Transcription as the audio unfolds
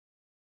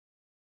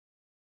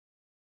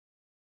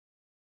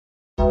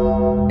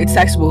It's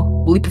taxable.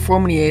 Believe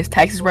performing is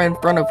taxes right in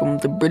front of them.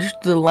 The British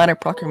to the line of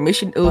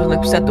proclamation, it was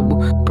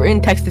unacceptable. Britain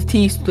taxed the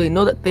tea, so they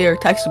know that they are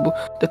taxable.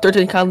 The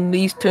 13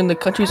 colonies turned the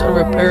countries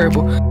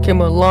unrepairable.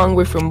 Came a long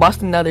way from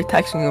Boston, now they're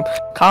taxing them.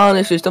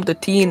 Colonists just dumped the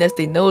tea, and as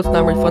they know it's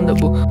not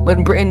refundable.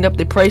 When Britain upped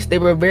the price, they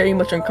were very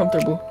much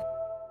uncomfortable.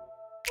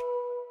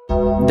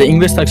 The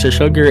English taxed their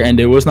sugar and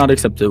it was not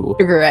acceptable.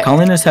 Sugar Act.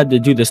 Colonists had to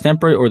do the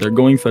stamp right or they're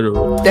going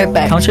federal. Step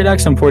back. Township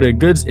Acts imported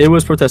goods, it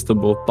was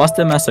protestable.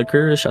 Boston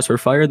Massacre, shots were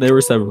fired, there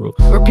were several.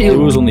 Repeal. It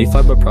was only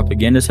 5 but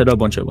propaganda said a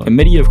bunch of them.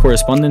 Committee of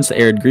Correspondence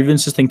aired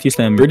grievances linked to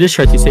stamp. British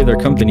tried to save their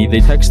company, they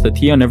taxed the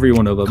tea on every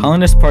one of them.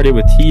 Colonists parted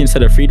with tea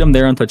instead of freedom,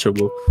 they're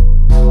untouchable.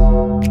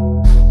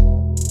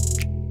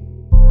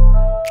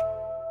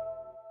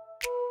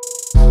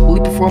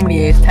 Performing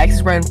is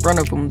taxes right in front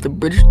of them. The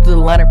British to the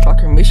line of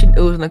proclamation, it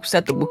was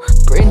unacceptable.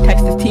 Britain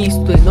taxed the tea,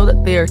 so they know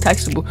that they are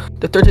taxable.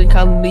 The 13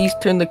 colonies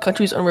turned the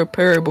countries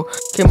unrepairable.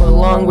 Came a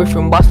long way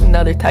from Boston,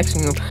 now they're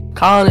taxing them.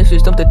 Colonists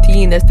just dumped the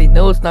tea, and as they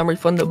know it's not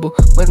refundable.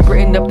 When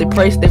Britain upped the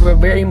price, they were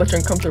very much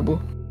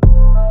uncomfortable.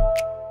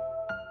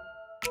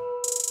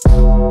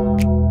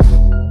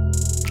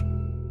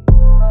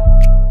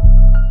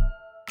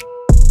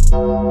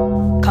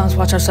 Colonists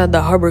watched outside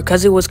the harbor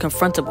cause it was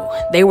confrontable.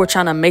 They were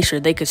trying to make sure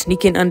they could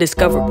sneak in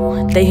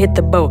undiscoverable. They hit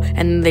the boat and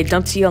then they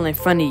dumped tea all in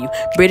front of you.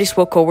 British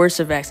will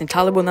coercive acts,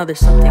 intolerable, now there's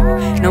something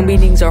new. No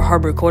meetings or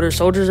harbor quarters,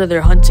 soldiers are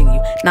there hunting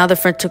you. Now the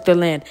French took their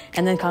land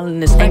and then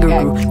colonists' anger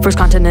grew. First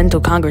Continental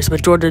Congress,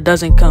 but Georgia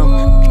doesn't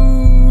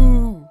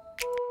come.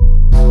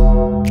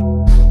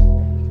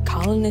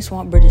 Colonists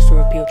want British to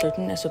repeal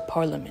 13th of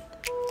Parliament.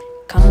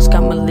 Colonists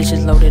got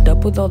militias loaded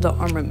up with all the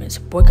armaments.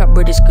 Boycott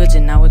British goods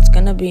and now it's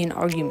gonna be an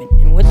argument.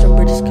 And with the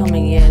British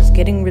coming, yeah, it's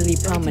getting really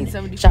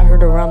prominent. Shot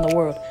heard around the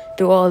world,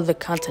 through all of the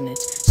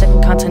continents.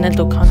 Second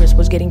Continental Congress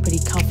was getting pretty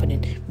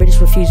confident. British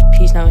refused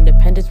peace, now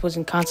independence was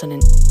in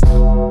consonant.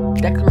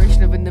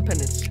 Declaration of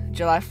Independence,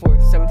 July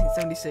 4th,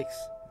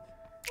 1776.